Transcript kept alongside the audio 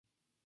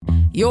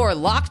You're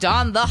Locked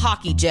On the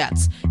Hockey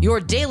Jets, your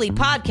daily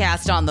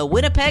podcast on the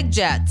Winnipeg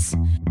Jets.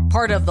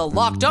 Part of the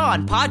Locked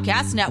On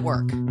Podcast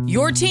Network,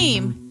 your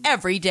team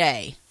every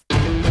day.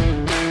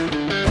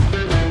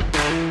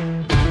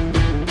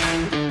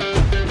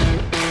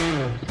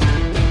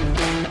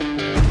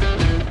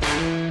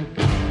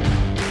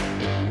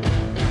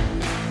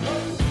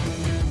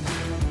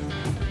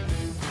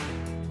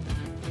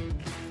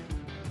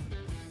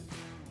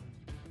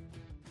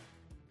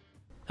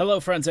 Hello,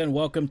 friends, and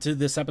welcome to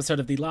this episode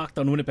of the Locked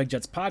On Winnipeg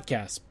Jets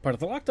podcast, part of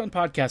the Locked On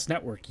Podcast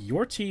Network,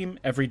 your team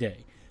every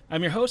day.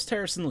 I'm your host,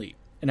 Harrison Lee,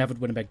 an avid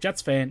Winnipeg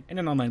Jets fan and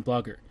an online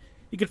blogger.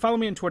 You can follow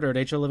me on Twitter at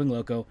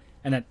HLLivingLoco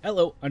and at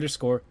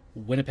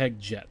LO_Winnipeg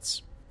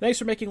Jets. Thanks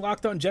for making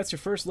Locked On Jets your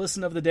first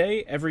listen of the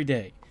day every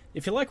day.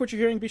 If you like what you're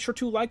hearing, be sure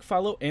to like,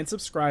 follow, and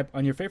subscribe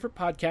on your favorite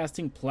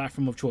podcasting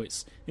platform of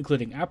choice,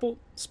 including Apple,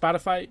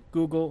 Spotify,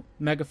 Google,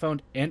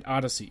 Megaphone, and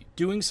Odyssey.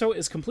 Doing so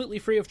is completely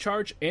free of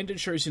charge and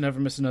ensures you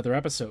never miss another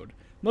episode.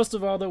 Most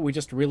of all, though, we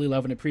just really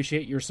love and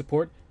appreciate your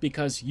support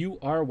because you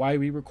are why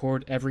we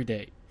record every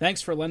day.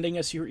 Thanks for lending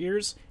us your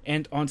ears,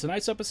 and on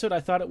tonight's episode,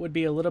 I thought it would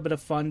be a little bit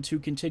of fun to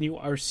continue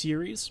our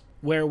series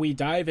where we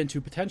dive into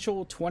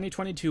potential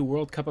 2022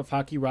 World Cup of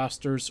Hockey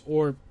rosters,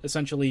 or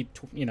essentially,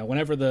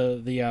 whenever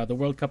the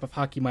World Cup of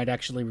Hockey might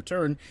actually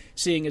return,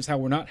 seeing as how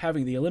we're not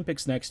having the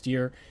Olympics next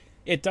year.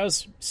 It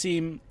does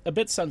seem a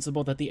bit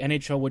sensible that the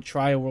NHL would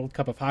try a World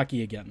Cup of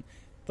Hockey again.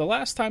 The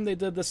last time they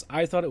did this,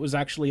 I thought it was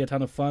actually a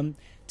ton of fun.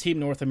 Team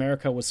North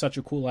America was such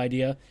a cool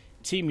idea.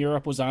 Team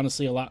Europe was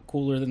honestly a lot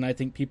cooler than I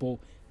think people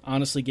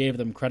honestly gave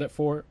them credit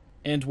for.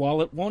 And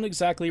while it won't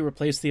exactly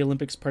replace the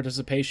Olympics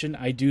participation,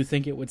 I do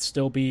think it would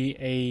still be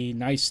a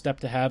nice step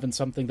to have and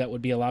something that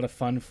would be a lot of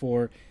fun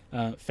for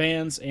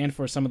fans and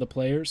for some of the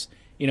players.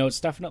 You know, it's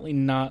definitely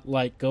not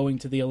like going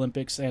to the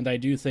Olympics, and I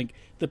do think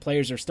the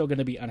players are still going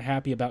to be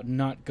unhappy about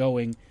not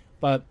going.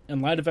 But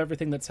in light of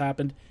everything that's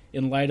happened,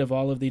 in light of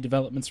all of the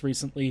developments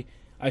recently,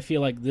 I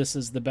feel like this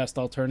is the best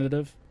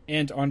alternative.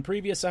 And on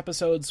previous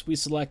episodes, we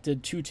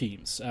selected two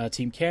teams,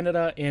 Team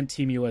Canada and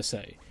Team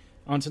USA.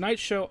 On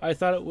tonight's show, I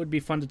thought it would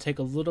be fun to take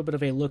a little bit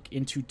of a look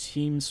into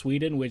Team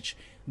Sweden, which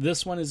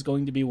this one is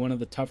going to be one of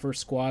the tougher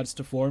squads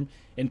to form,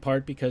 in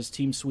part because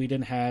Team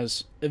Sweden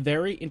has a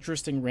very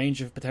interesting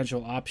range of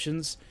potential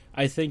options.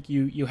 I think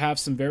you have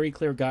some very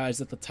clear guys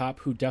at the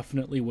top who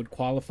definitely would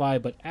qualify,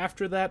 but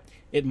after that,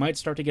 it might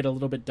start to get a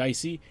little bit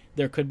dicey.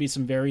 There could be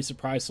some very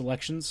surprise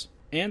selections,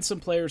 and some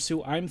players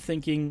who I'm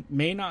thinking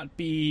may not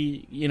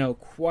be,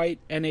 quite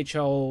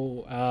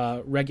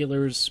NHL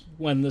regulars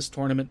when this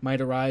tournament might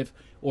arrive,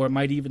 or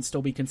might even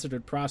still be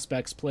considered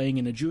prospects playing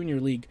in a junior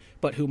league,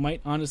 but who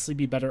might honestly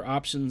be better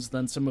options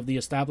than some of the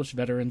established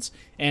veterans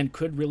and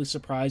could really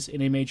surprise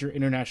in a major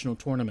international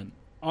tournament.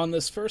 On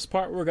this first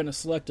part, we're going to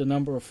select a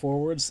number of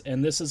forwards,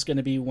 and this is going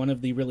to be one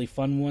of the really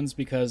fun ones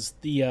because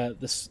the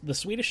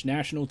Swedish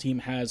national team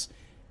has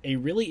a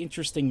really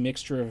interesting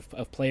mixture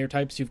of player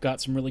types. You've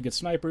got some really good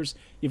snipers,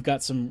 you've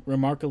got some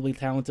remarkably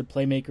talented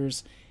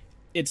playmakers.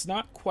 It's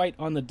not quite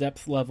on the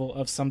depth level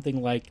of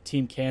something like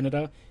Team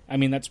Canada. I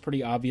mean, that's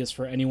pretty obvious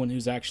for anyone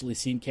who's actually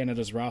seen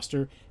Canada's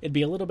roster. It'd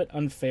be a little bit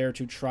unfair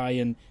to try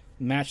and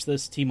match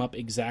this team up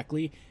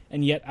exactly,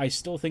 and yet I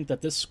still think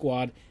that this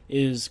squad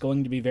is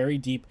going to be very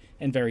deep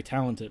and very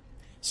talented.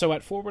 So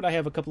at forward, I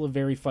have a couple of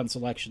very fun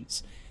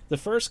selections. The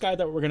first guy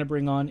that we're going to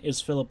bring on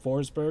is Filip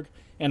Forsberg,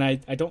 and I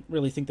don't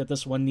really think that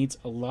this one needs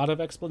a lot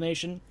of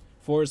explanation.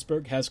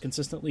 Forsberg has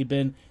consistently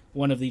been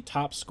one of the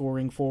top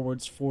scoring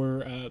forwards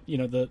for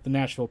the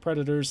Nashville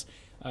Predators.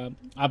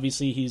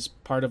 Obviously, he's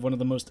part of one of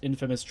the most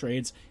infamous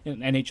trades in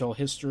NHL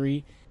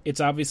history.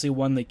 It's obviously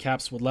one the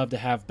Caps would love to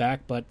have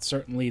back, but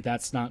certainly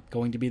that's not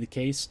going to be the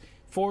case.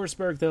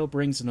 Forsberg, though,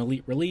 brings an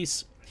elite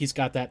release. He's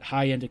got that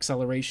high-end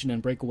acceleration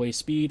and breakaway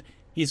speed.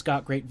 He's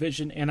got great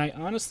vision, and I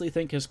honestly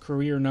think his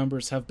career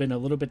numbers have been a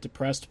little bit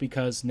depressed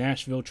because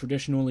Nashville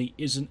traditionally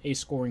isn't a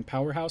scoring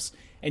powerhouse,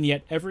 and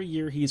yet every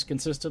year he's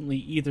consistently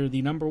either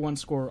the number one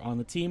scorer on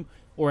the team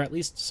or at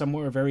least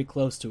somewhere very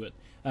close to it.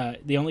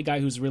 The only guy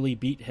who's really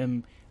beat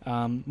him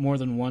more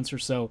than once or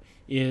so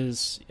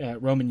is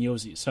Roman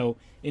Josi. So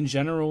in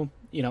general,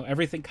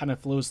 everything kind of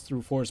flows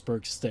through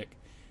Forsberg's stick.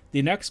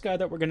 The next guy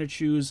that we're going to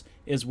choose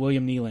is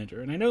William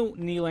Nylander, and I know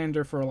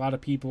Nylander for a lot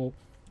of people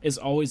is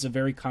always a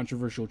very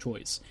controversial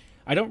choice.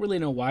 I don't really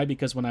know why,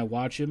 because when I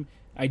watch him,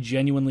 I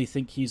genuinely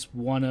think he's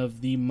one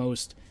of the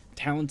most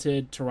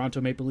talented Toronto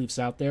Maple Leafs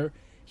out there.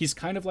 He's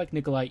kind of like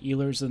Nikolai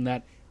Ehlers in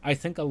that I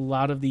think a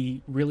lot of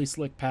the really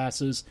slick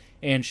passes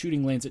and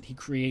shooting lanes that he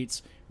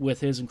creates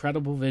with his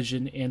incredible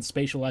vision and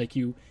spatial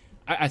IQ,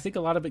 I think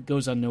a lot of it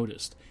goes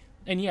unnoticed.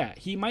 And yeah,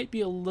 he might be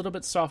a little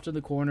bit soft in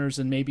the corners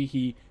and maybe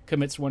he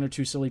commits one or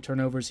two silly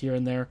turnovers here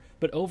and there,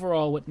 but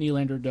overall what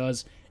Nylander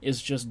does is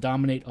just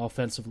dominate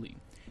offensively.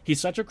 He's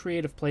such a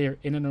creative player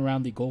in and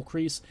around the goal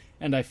crease,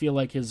 and I feel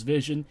like his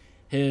vision,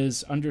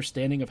 his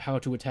understanding of how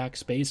to attack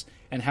space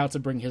and how to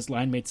bring his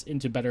line mates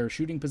into better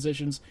shooting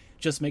positions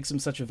just makes him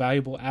such a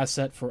valuable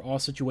asset for all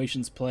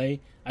situations play.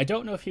 I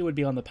don't know if he would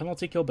be on the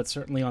penalty kill, but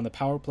certainly on the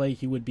power play,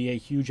 he would be a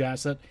huge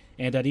asset.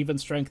 And at even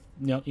strength,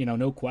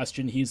 no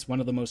question, he's one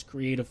of the most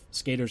creative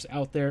skaters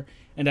out there,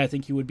 and I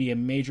think he would be a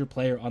major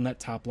player on that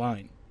top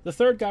line. The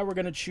third guy we're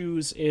going to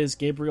choose is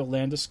Gabriel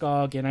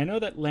Landeskog, and I know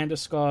that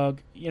Landeskog,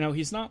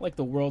 he's not like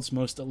the world's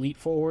most elite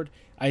forward.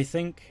 I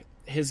think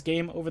his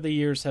game over the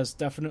years has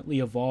definitely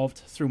evolved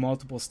through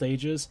multiple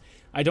stages.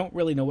 I don't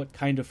really know what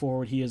kind of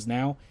forward he is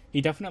now. He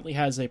definitely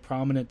has a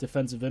prominent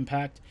defensive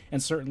impact,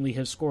 and certainly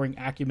his scoring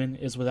acumen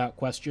is without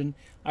question.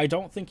 I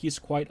don't think he's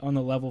quite on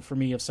the level for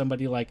me of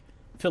somebody like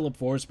Philip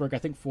Forsberg. I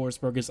think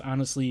Forsberg is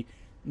honestly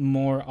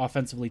more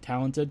offensively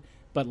talented,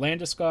 but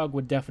Landeskog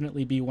would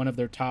definitely be one of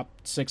their top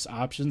 6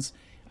 options.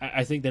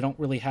 I think they don't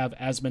really have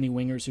as many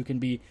wingers who can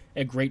be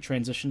a great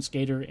transition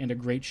skater and a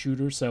great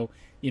shooter, so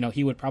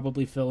he would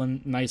probably fill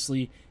in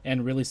nicely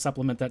and really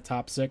supplement that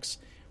top 6.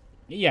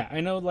 Yeah,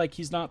 I know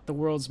he's not the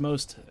world's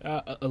most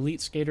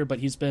elite skater, but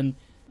he's been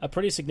a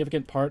pretty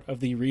significant part of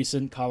the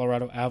recent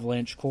Colorado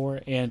Avalanche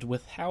core, and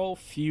with how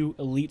few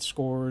elite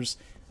scorers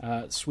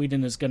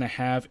Sweden is going to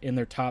have in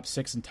their top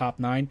 6 and top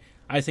 9,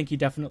 I think he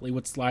definitely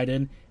would slide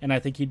in, and I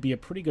think he'd be a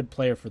pretty good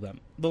player for them.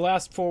 The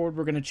last forward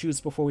we're going to choose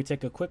before we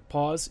take a quick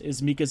pause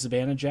is Mika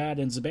Zibanejad,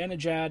 and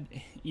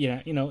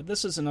Zibanejad,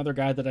 this is another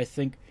guy that I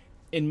think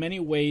in many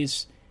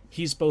ways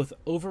he's both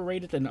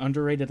overrated and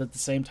underrated at the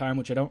same time,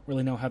 which I don't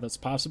really know how that's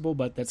possible,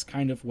 but that's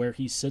kind of where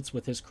he sits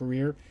with his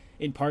career,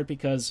 in part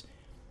because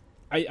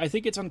I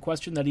think it's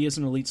unquestioned that he is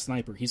an elite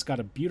sniper. He's got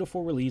a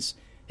beautiful release,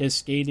 his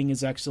skating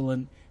is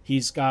excellent,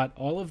 he's got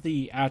all of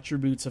the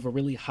attributes of a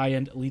really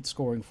high-end elite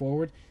scoring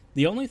forward.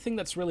 The only thing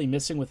that's really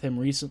missing with him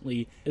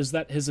recently is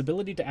that his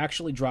ability to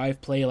actually drive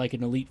play like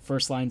an elite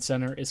first-line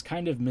center is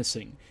kind of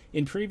missing.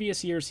 In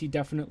previous years, he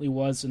definitely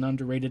was an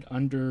underrated,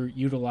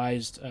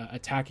 underutilized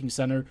attacking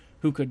center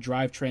who could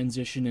drive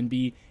transition and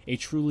be a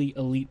truly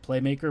elite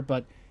playmaker,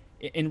 but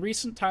in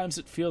recent times,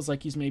 it feels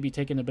like he's maybe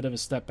taken a bit of a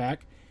step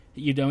back.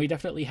 He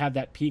definitely had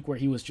that peak where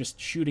he was just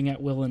shooting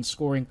at will and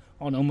scoring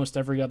on almost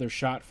every other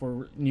shot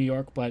for New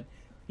York, but,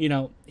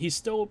 he's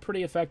still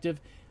pretty effective.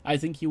 I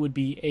think he would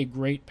be a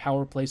great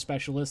power play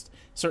specialist,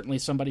 certainly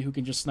somebody who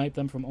can just snipe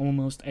them from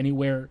almost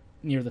anywhere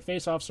near the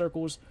face-off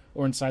circles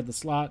or inside the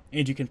slot,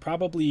 and you can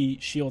probably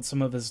shield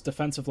some of his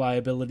defensive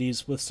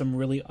liabilities with some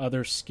really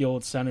other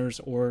skilled centers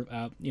or,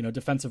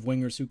 defensive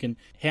wingers who can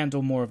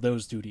handle more of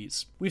those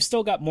duties. We've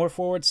still got more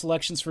forward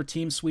selections for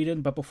Team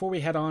Sweden, but before we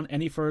head on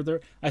any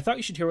further, I thought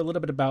you should hear a little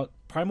bit about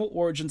Primal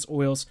Origins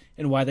oils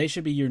and why they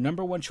should be your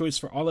number one choice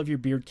for all of your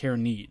beard care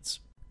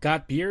needs.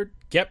 Got beard?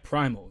 Get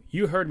Primal.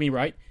 You heard me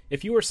right.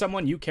 If you or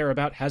someone you care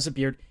about has a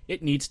beard,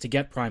 it needs to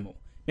get Primal.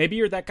 Maybe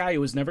you're that guy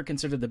who has never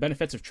considered the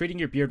benefits of treating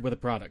your beard with a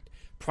product.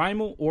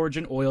 Primal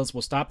Origin oils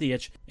will stop the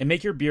itch and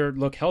make your beard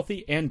look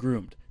healthy and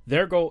groomed.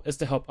 Their goal is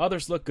to help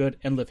others look good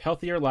and live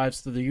healthier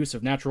lives through the use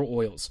of natural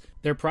oils.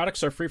 Their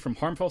products are free from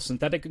harmful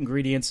synthetic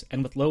ingredients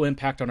and with low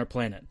impact on our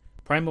planet.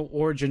 Primal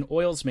Origin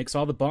Oils makes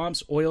all the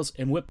balms, oils,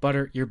 and whipped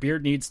butter your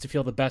beard needs to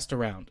feel the best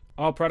around.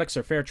 All products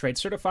are fair trade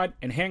certified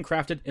and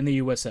handcrafted in the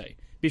USA.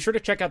 Be sure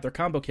to check out their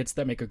combo kits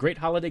that make a great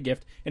holiday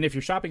gift, and if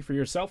you're shopping for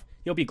yourself,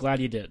 you'll be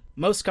glad you did.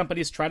 Most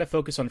companies try to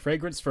focus on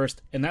fragrance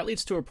first, and that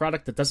leads to a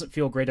product that doesn't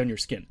feel great on your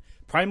skin.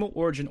 Primal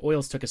Origin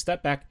Oils took a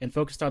step back and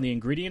focused on the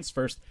ingredients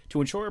first to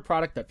ensure a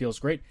product that feels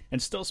great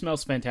and still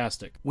smells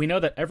fantastic. We know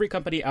that every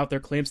company out there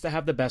claims to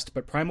have the best,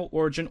 but Primal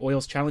Origin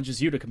Oils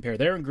challenges you to compare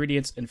their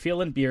ingredients and feel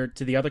and beard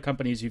to the other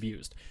companies you've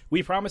used.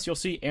 We promise you'll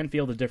see and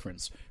feel the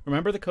difference.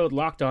 Remember the code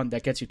LOCKEDON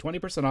that gets you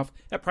 20% off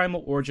at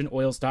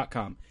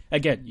PrimalOriginOils.com.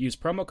 Again, use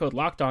promo code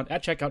LOCKEDON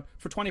at checkout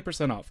for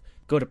 20% off.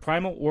 Go to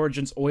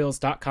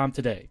PrimalOriginsOils.com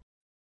today.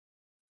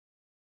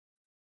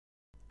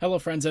 Hello,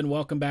 friends, and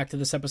welcome back to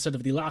this episode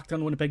of the Locked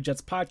On Winnipeg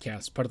Jets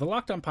podcast, part of the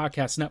Locked On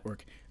Podcast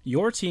Network,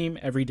 your team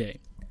every day.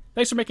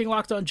 Thanks for making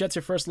Locked On Jets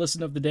your first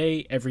listen of the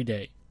day every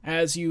day.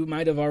 As you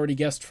might have already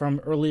guessed from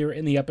earlier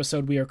in the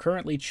episode, we are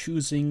currently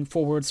choosing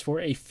forwards for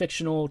a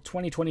fictional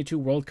 2022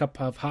 World Cup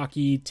of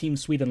Hockey Team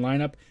Sweden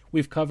lineup.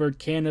 We've covered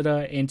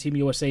Canada and Team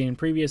USA in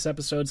previous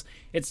episodes.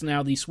 It's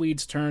now the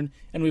Swedes' turn,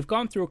 and we've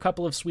gone through a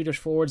couple of Swedish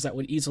forwards that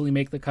would easily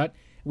make the cut.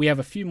 We have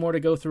a few more to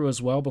go through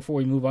as well before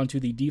we move on to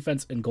the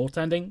defense and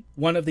goaltending.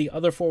 One of the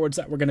other forwards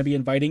that we're going to be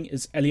inviting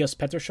is Elias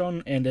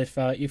Pettersson, and if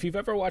you've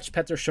ever watched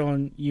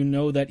Pettersson, you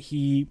know that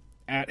he,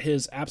 at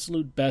his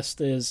absolute best,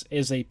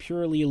 is a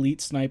purely elite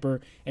sniper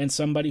and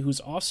somebody who's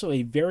also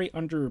a very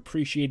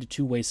underappreciated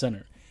two-way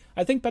center.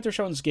 I think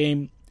Pettersson's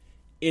game,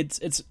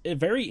 it's a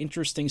very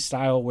interesting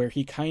style where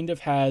he kind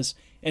of has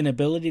an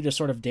ability to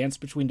sort of dance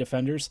between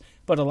defenders,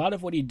 but a lot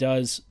of what he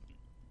does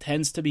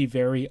tends to be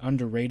very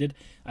underrated.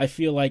 I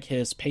feel like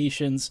his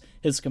patience,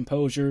 his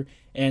composure,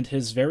 and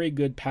his very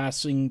good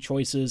passing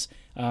choices,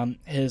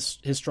 his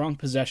strong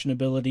possession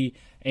ability,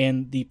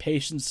 and the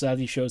patience that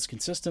he shows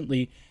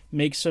consistently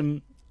makes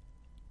him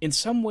in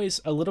some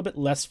ways a little bit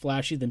less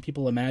flashy than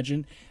people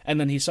imagine, and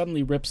then he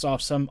suddenly rips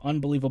off some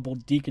unbelievable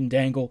deke and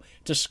dangle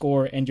to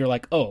score, and you're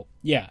like, oh,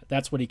 yeah,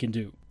 that's what he can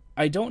do.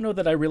 I don't know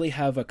that I really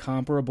have a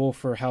comparable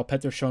for how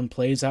Pettersson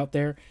plays out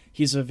there.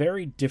 He's a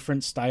very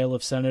different style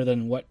of center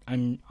than what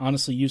I'm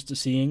honestly used to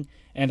seeing,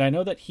 and I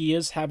know that he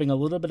is having a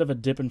little bit of a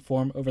dip in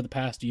form over the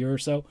past year or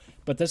so,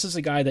 but this is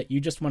a guy that you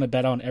just want to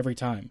bet on every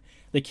time.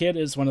 The kid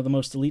is one of the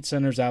most elite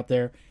centers out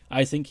there.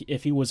 I think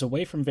if he was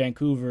away from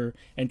Vancouver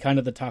and kind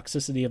of the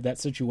toxicity of that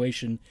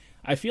situation,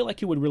 I feel like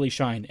he would really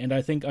shine, and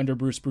I think under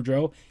Bruce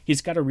Boudreau,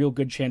 he's got a real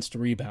good chance to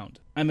rebound.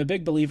 I'm a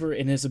big believer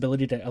in his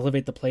ability to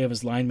elevate the play of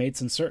his line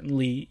mates, and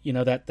certainly,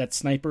 that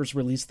sniper's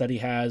release that he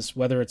has,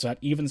 whether it's at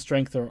even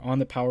strength or on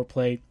the power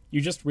play,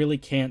 you just really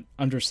can't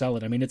undersell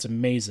it. I mean, it's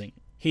amazing.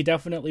 He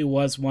definitely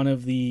was one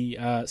of the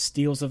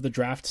steals of the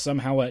draft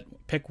somehow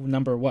at pick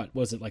number,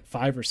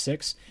 5 or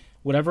 6?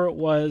 Whatever it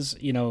was,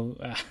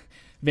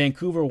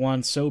 Vancouver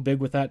won so big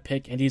with that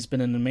pick, and he's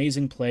been an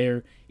amazing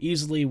player,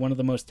 easily one of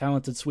the most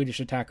talented Swedish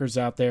attackers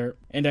out there,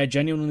 and I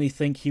genuinely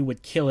think he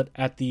would kill it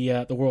at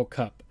the World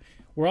Cup.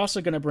 We're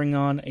also going to bring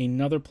on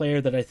another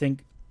player that I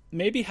think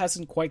maybe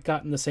hasn't quite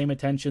gotten the same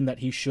attention that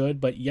he should,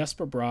 but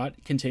Jesper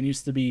Bratt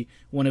continues to be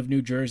one of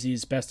New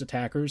Jersey's best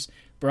attackers.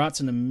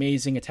 Bratt's an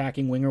amazing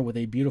attacking winger with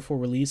a beautiful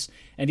release,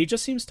 and he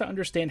just seems to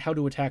understand how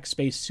to attack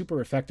space super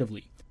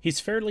effectively. He's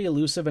fairly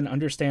elusive and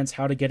understands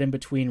how to get in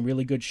between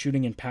really good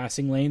shooting and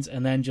passing lanes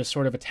and then just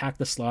sort of attack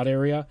the slot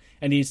area,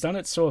 and he's done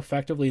it so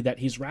effectively that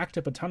he's racked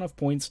up a ton of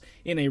points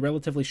in a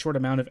relatively short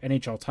amount of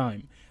NHL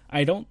time.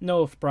 I don't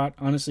know if Bratt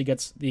honestly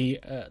gets the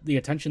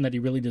attention that he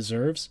really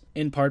deserves,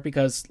 in part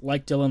because,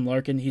 like Dylan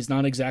Larkin, he's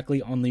not exactly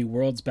on the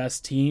world's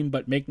best team,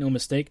 but make no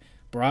mistake,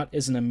 Bratt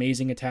is an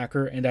amazing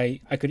attacker, and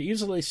I could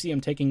easily see him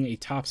taking a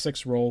top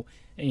 6 role,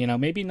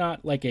 maybe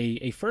not like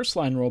a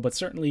first-line role, but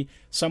certainly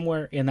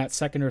somewhere in that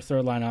second or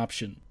third-line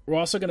option. We're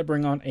also going to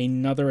bring on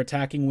another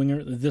attacking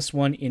winger, this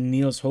one in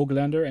Niels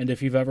Höglander, and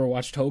if you've ever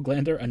watched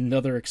Höglander,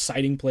 another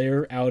exciting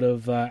player out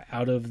of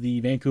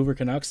the Vancouver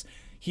Canucks.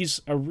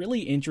 He's a really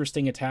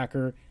interesting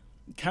attacker.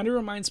 Kind of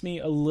reminds me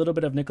a little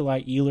bit of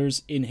Nikolai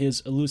Ehlers in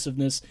his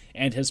elusiveness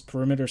and his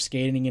perimeter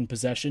skating in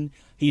possession.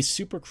 He's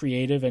super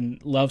creative and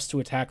loves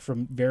to attack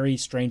from very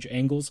strange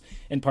angles,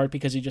 in part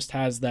because he just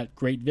has that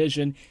great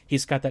vision.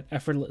 He's got that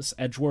effortless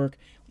edge work.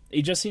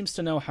 He just seems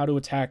to know how to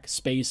attack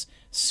space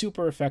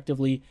super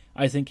effectively.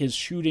 I think his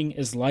shooting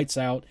is lights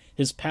out.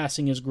 His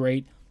passing is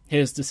great.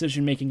 His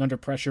decision-making under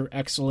pressure,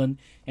 excellent,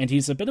 and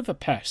he's a bit of a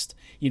pest.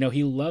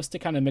 He loves to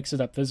kind of mix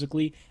it up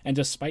physically, and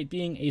despite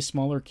being a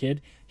smaller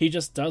kid, he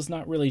just does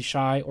not really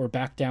shy or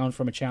back down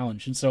from a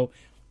challenge. And so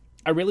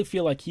I really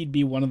feel like he'd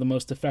be one of the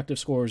most effective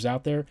scorers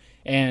out there,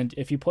 and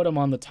if you put him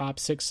on the top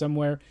 6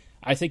 somewhere,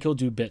 I think he'll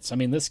do bits. I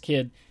mean, this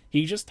kid,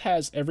 he just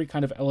has every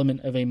kind of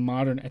element of a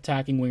modern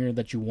attacking winger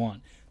that you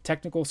want.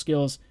 Technical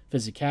skills,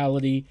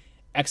 physicality,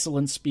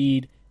 excellent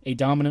speed, a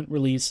dominant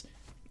release.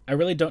 I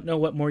really don't know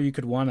what more you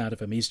could want out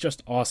of him. He's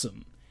just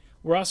awesome.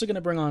 We're also going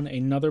to bring on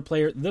another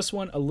player. This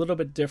one a little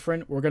bit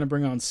different. We're going to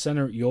bring on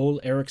center Joel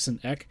Eriksson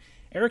Ek.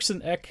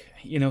 Eriksson Ek,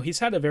 he's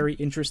had a very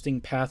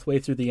interesting pathway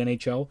through the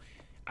NHL.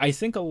 I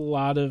think a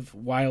lot of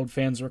Wild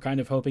fans were kind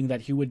of hoping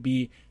that he would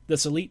be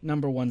this elite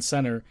number 1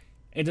 center,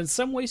 and in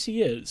some ways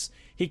he is.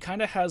 He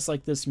kind of has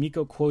like this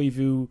Mikko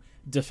Koivu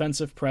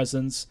defensive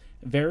presence,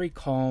 very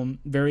calm,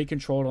 very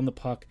controlled on the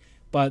puck,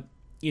 but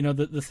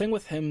the thing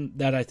with him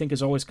that I think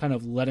has always kind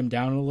of let him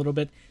down a little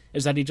bit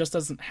is that he just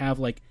doesn't have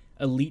like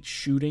elite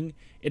shooting.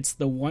 It's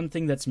the one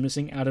thing that's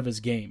missing out of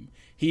his game.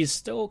 He's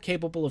still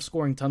capable of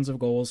scoring tons of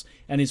goals,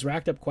 and he's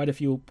racked up quite a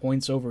few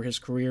points over his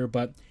career,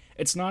 but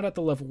it's not at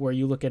the level where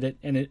you look at it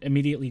and it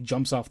immediately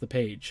jumps off the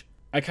page.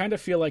 I kind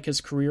of feel like his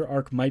career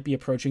arc might be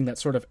approaching that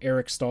sort of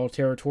Eric Stahl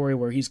territory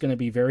where he's going to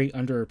be very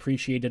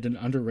underappreciated and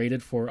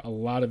underrated for a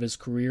lot of his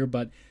career,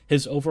 but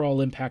his overall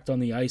impact on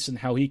the ice and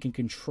how he can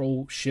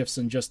control shifts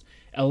and just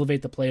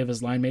elevate the play of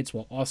his line mates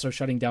while also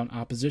shutting down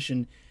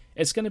opposition,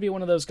 it's going to be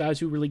one of those guys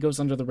who really goes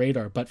under the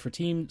radar. But for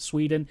Team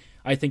Sweden,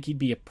 I think he'd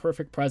be a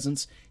perfect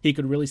presence. He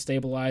could really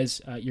stabilize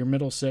your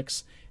middle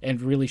 6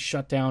 and really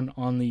shut down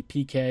on the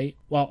PK,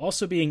 while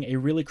also being a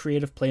really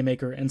creative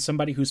playmaker and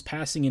somebody whose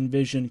passing and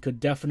vision could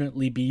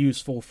definitely be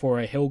useful for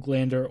a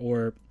Höglander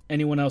or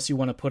anyone else you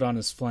want to put on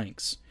his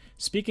flanks.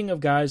 Speaking of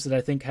guys that I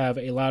think have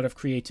a lot of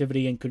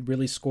creativity and could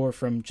really score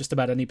from just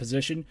about any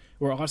position,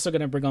 we're also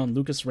going to bring on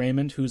Lucas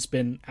Raymond, who's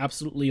been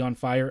absolutely on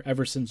fire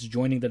ever since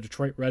joining the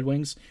Detroit Red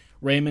Wings.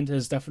 Raymond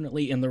is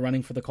definitely in the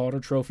running for the Calder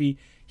Trophy.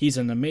 He's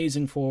an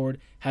amazing forward,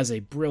 has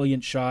a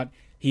brilliant shot,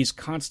 he's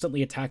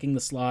constantly attacking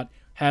the slot,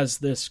 has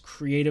this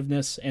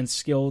creativeness and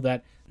skill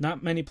that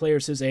not many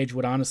players his age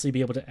would honestly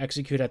be able to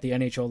execute at the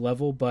NHL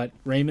level, but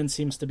Raymond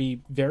seems to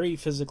be very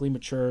physically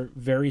mature,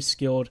 very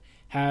skilled,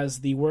 has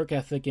the work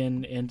ethic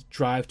and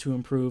drive to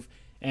improve,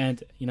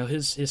 and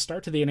his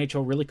start to the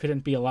NHL really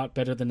couldn't be a lot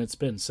better than it's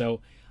been. So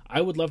I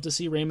would love to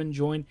see Raymond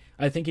join.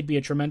 I think he'd be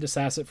a tremendous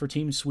asset for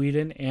Team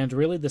Sweden, and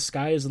really the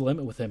sky is the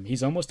limit with him.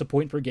 He's almost a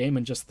point per game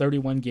in just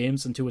 31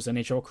 games into his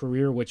NHL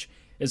career, which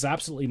is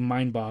absolutely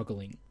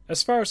mind-boggling.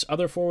 As far as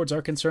other forwards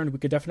are concerned, we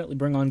could definitely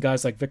bring on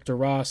guys like Victor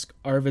Rask,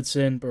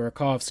 Arvidsson,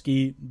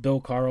 Burakovsky, Bill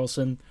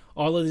Karlsson.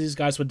 All of these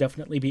guys would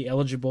definitely be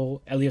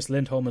eligible, Elias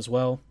Lindholm as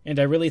well, and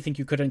I really think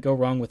you couldn't go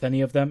wrong with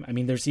any of them. I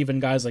mean, there's even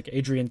guys like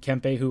Adrian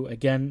Kempe, who,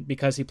 again,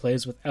 because he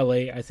plays with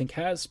LA, I think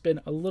has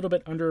been a little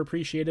bit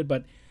underappreciated,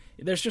 but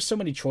there's just so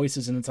many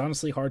choices, and it's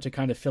honestly hard to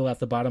kind of fill out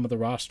the bottom of the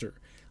roster.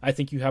 I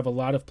think you have a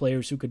lot of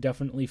players who could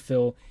definitely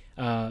fill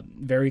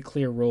very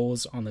clear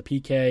roles on the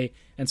PK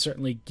and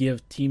certainly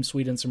give Team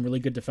Sweden some really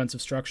good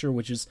defensive structure,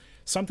 which is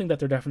something that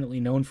they're definitely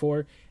known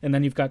for. And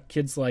then you've got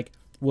kids like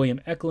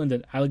William Eklund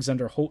and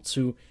Alexander Holtz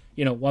who,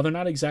 while they're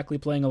not exactly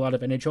playing a lot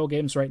of NHL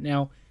games right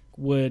now,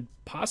 would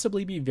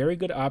possibly be very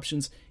good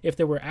options if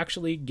they were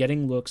actually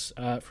getting looks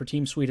for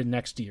Team Sweden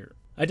next year.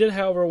 I did,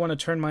 however, want to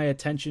turn my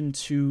attention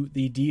to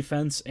the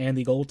defense and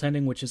the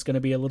goaltending, which is going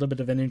to be a little bit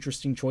of an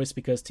interesting choice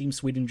because Team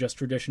Sweden just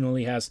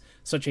traditionally has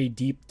such a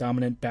deep,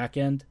 dominant back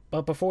end.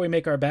 But before we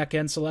make our back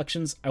end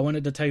selections, I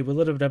wanted to tell you a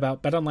little bit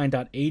about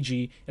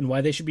BetOnline.ag and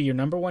why they should be your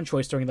number one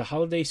choice during the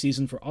holiday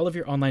season for all of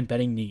your online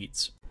betting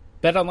needs.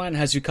 BetOnline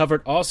has you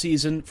covered all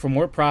season for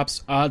more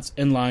props, odds,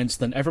 and lines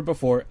than ever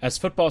before as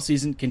football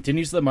season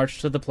continues the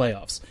march to the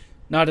playoffs.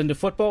 Not into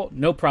football?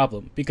 No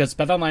problem, because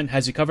BetOnline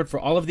has you covered for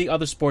all of the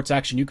other sports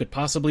action you could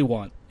possibly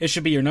want. It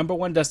should be your number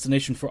one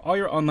destination for all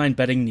your online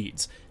betting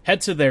needs.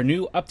 Head to their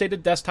new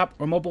updated desktop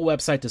or mobile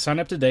website to sign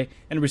up today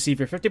and receive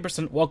your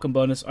 50% welcome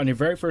bonus on your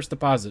very first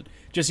deposit.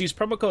 Just use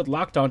promo code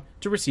LOCKEDON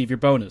to receive your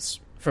bonus.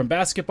 From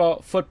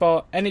basketball,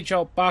 football,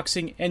 NHL,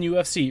 boxing, and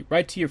UFC,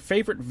 right to your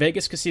favorite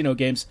Vegas casino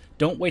games,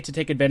 don't wait to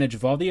take advantage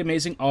of all the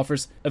amazing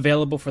offers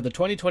available for the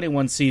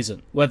 2021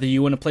 season. Whether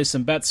you want to place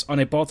some bets on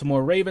a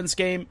Baltimore Ravens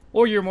game,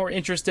 or you're more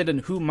interested in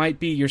who might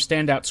be your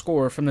standout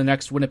scorer from the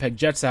next Winnipeg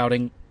Jets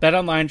outing,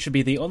 BetOnline should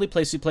be the only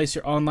place you place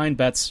your online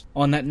bets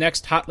on that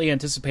next hotly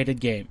anticipated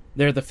game.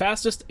 They're the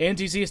fastest and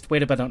easiest way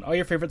to bet on all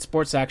your favorite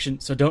sports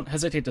action, so don't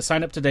hesitate to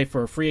sign up today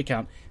for a free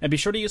account, and be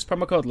sure to use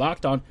promo code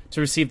LOCKEDON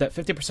to receive that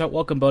 50%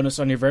 welcome bonus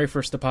on your very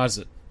first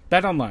deposit.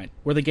 BetOnline,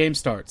 where the game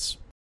starts.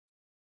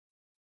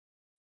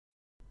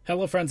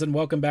 Hello friends, and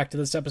welcome back to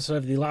this episode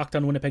of the Locked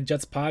On Winnipeg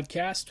Jets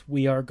podcast.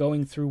 We are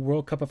going through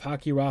World Cup of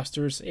Hockey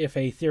rosters if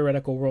a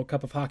theoretical World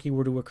Cup of Hockey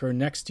were to occur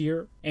next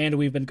year, and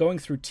we've been going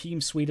through Team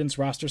Sweden's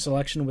roster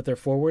selection with their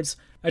forwards.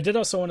 I did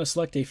also want to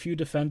select a few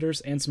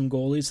defenders and some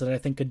goalies that I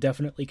think could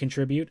definitely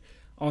contribute.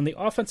 On the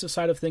offensive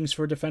side of things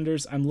for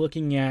defenders, I'm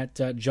looking at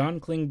John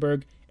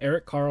Klingberg,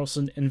 Erik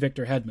Karlsson, and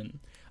Victor Hedman.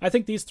 I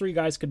think these three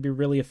guys could be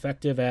really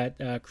effective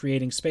at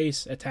creating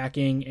space,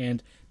 attacking,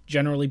 and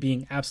generally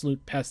being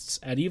absolute pests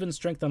at even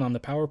strength and on the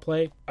power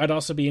play. I'd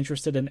also be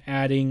interested in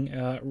adding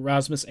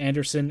Rasmus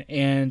Andersson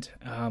and,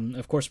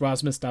 of course,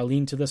 Rasmus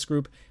Dahlin to this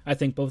group. I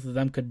think both of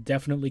them could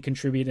definitely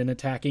contribute in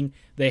attacking.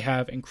 They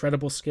have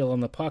incredible skill on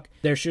the puck.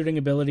 Their shooting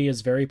ability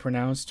is very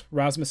pronounced.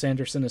 Rasmus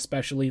Andersson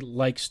especially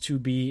likes to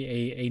be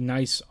a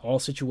nice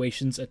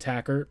all-situations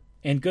attacker,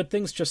 and good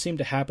things just seem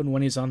to happen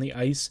when he's on the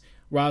ice.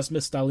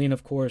 Rasmus Dahlin,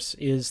 of course,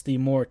 is the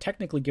more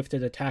technically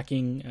gifted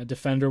attacking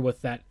defender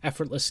with that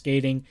effortless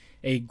skating,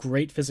 a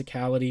great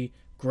physicality,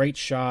 great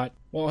shot.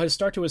 While his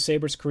start to his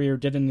Sabres career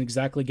didn't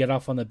exactly get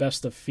off on the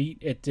best of feet,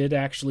 it did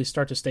actually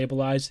start to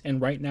stabilize,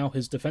 and right now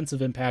his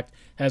defensive impact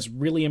has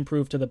really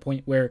improved to the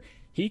point where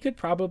he could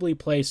probably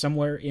play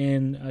somewhere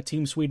in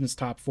Team Sweden's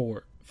top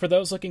four. For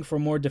those looking for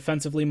more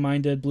defensively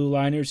minded blue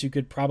liners, you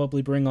could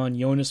probably bring on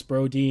Jonas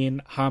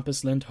Brodin,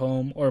 Hampus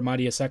Lindholm, or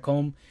Mattias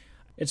Ekholm.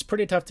 It's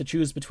pretty tough to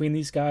choose between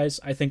these guys.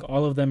 I think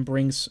all of them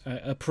brings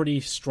a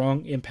pretty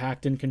strong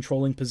impact in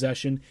controlling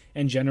possession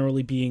and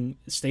generally being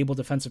stable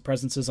defensive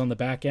presences on the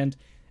back end.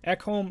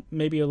 Ekholm,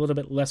 maybe a little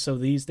bit less so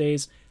these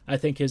days. I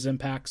think his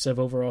impacts have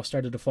overall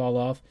started to fall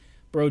off.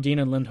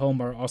 Brodin and Lindholm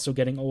are also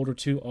getting older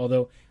too,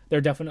 although they're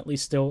definitely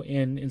still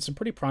in some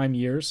pretty prime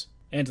years.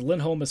 And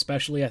Lindholm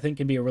especially, I think,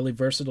 can be a really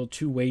versatile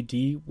two-way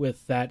D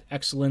with that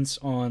excellence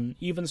on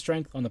even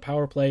strength on the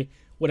power play.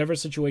 Whatever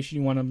situation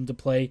you want him to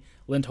play,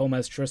 Lindholm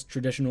has just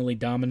traditionally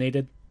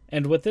dominated.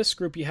 And with this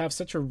group, you have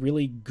such a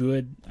really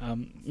good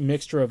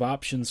mixture of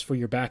options for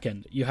your back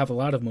end. You have a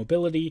lot of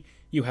mobility,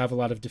 you have a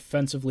lot of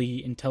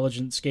defensively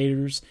intelligent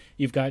skaters,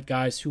 you've got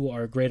guys who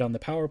are great on the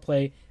power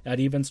play at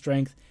even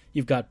strength,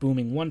 you've got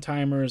booming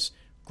one-timers,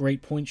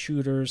 great point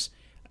shooters,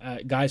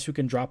 guys who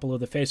can drop below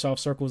the face-off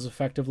circles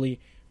effectively.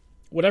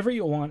 Whatever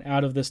you want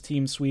out of this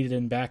Team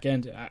Sweden back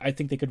end, I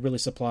think they could really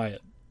supply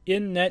it.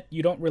 In net,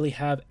 you don't really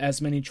have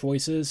as many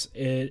choices.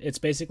 It's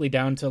basically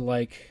down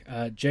to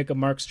Jacob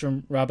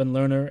Markstrom, Robin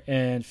Lerner,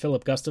 and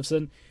Philip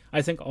Gustafsson.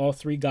 I think all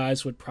three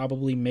guys would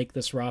probably make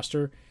this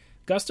roster.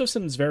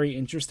 Gustafsson is very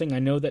interesting. I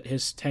know that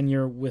his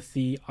tenure with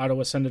the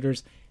Ottawa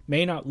Senators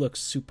may not look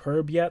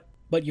superb yet,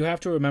 but you have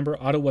to remember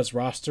Ottawa's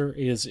roster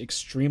is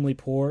extremely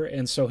poor,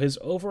 and so his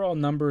overall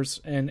numbers,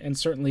 and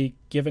certainly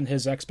given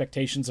his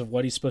expectations of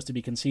what he's supposed to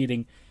be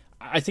conceding,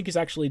 I think he's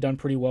actually done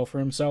pretty well for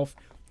himself.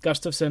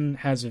 Gustafsson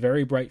has a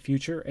very bright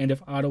future, and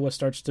if Ottawa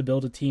starts to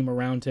build a team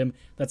around him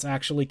that's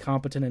actually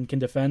competent and can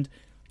defend,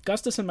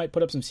 Gustafsson might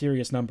put up some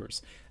serious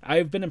numbers.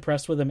 I've been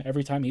impressed with him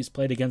every time he's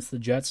played against the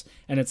Jets,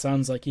 and it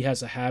sounds like he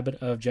has a habit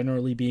of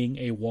generally being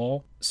a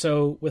wall.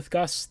 So with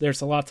Gus,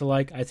 there's a lot to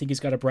like. I think he's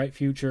got a bright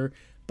future,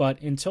 but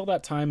until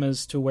that time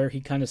as to where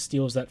he kind of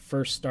steals that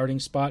first starting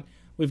spot,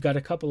 we've got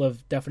a couple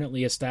of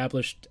definitely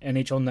established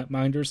NHL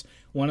netminders,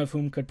 one of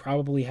whom could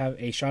probably have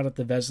a shot at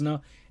the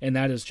Vezina, and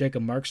that is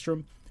Jacob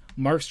Markstrom.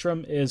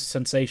 Markstrom is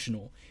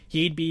sensational.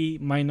 He'd be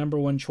my number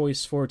one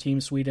choice for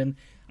Team Sweden.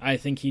 I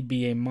think he'd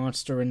be a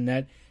monster in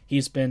net.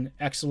 He's been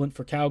excellent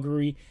for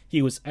Calgary.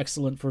 He was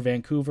excellent for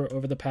Vancouver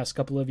over the past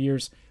couple of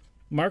years.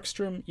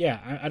 Markstrom,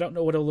 yeah, I don't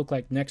know what he'll look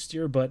like next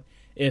year, but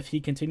if he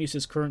continues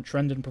his current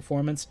trend in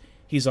performance,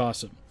 he's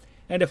awesome.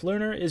 And if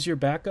Lerner is your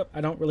backup,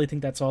 I don't really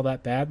think that's all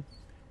that bad.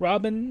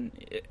 Robin,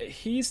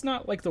 he's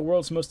not like the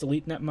world's most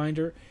elite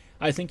netminder.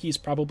 I think he's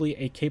probably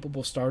a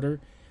capable starter.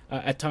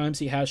 At times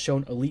he has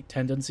shown elite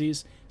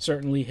tendencies.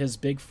 Certainly his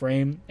big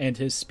frame and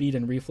his speed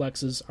and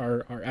reflexes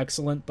are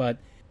excellent, but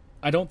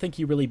I don't think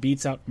he really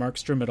beats out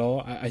Markstrom at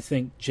all. I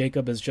think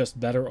Jacob is just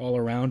better all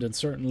around, and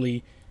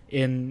certainly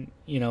in,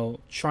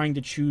 trying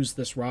to choose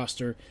this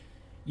roster,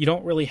 you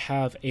don't really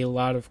have a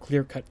lot of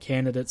clear-cut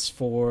candidates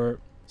for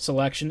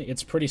selection.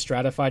 It's pretty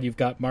stratified. You've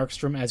got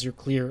Markstrom as your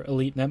clear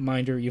elite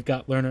netminder. You've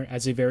got Lerner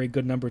as a very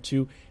good number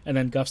 2, and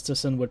then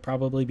Gustafsson would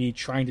probably be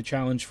trying to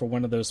challenge for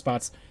one of those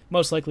spots,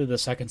 most likely the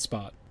second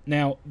spot.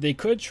 Now, they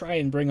could try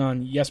and bring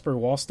on Jesper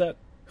Wallstedt,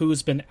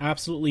 who's been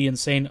absolutely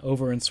insane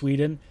over in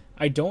Sweden.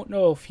 I don't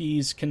know if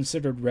he's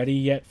considered ready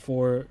yet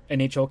for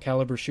NHL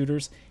caliber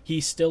shooters. He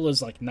still is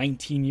like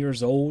 19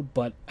 years old,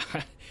 but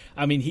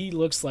I mean, he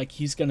looks like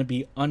he's going to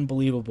be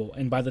unbelievable.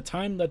 And by the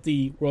time that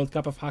the World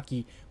Cup of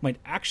Hockey might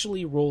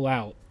actually roll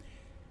out,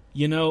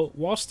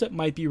 Wallstedt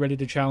might be ready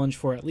to challenge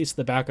for at least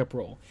the backup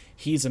role.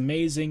 He's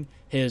amazing.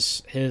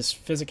 His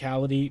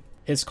physicality,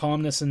 his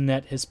calmness in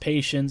net, his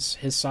patience,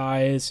 his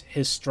size,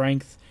 his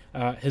strength,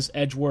 his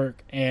edge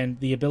work, and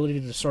the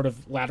ability to sort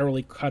of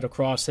laterally cut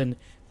across and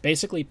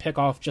basically pick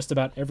off just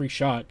about every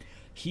shot.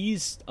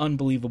 He's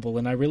unbelievable,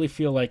 and I really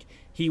feel like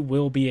he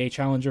will be a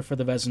challenger for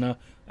the Vezina,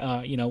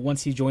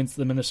 once he joins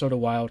the Minnesota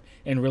Wild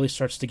and really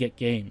starts to get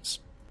games.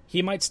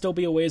 He might still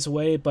be a ways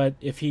away, but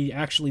if he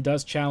actually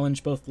does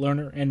challenge both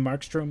Lerner and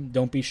Markstrom,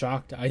 don't be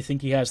shocked. I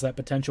think he has that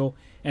potential,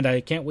 and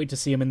I can't wait to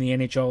see him in the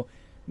NHL.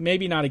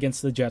 Maybe not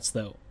against the Jets,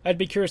 though. I'd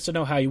be curious to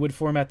know how you would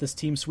format this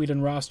Team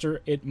Sweden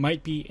roster. It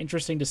might be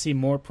interesting to see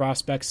more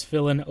prospects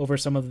fill in over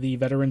some of the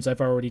veterans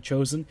I've already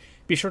chosen.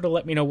 Be sure to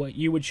let me know what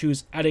you would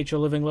choose at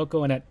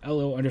HOLivingLoco and at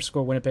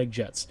LO_Winnipeg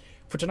Jets.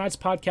 For tonight's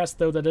podcast,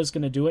 though, that is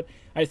going to do it.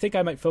 I think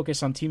I might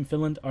focus on Team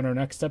Finland on our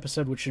next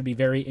episode, which should be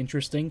very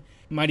interesting.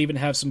 Might even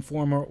have some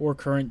former or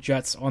current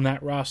Jets on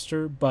that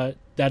roster, but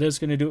that is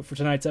going to do it for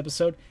tonight's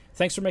episode.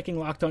 Thanks for making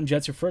Locked On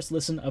Jets your first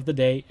listen of the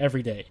day,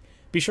 every day.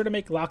 Be sure to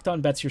make Locked On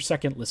Bets your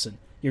second listen,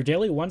 your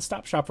daily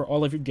one-stop shop for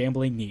all of your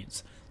gambling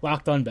needs.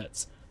 Locked On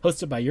Bets,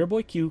 hosted by your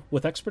boy Q,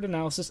 with expert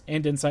analysis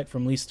and insight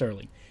from Lee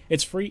Sterling.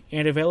 It's free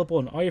and available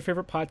on all your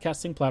favorite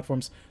podcasting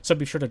platforms, so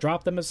be sure to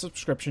drop them a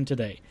subscription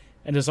today.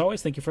 And as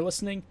always, thank you for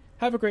listening,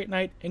 have a great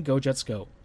night, and go Jets go.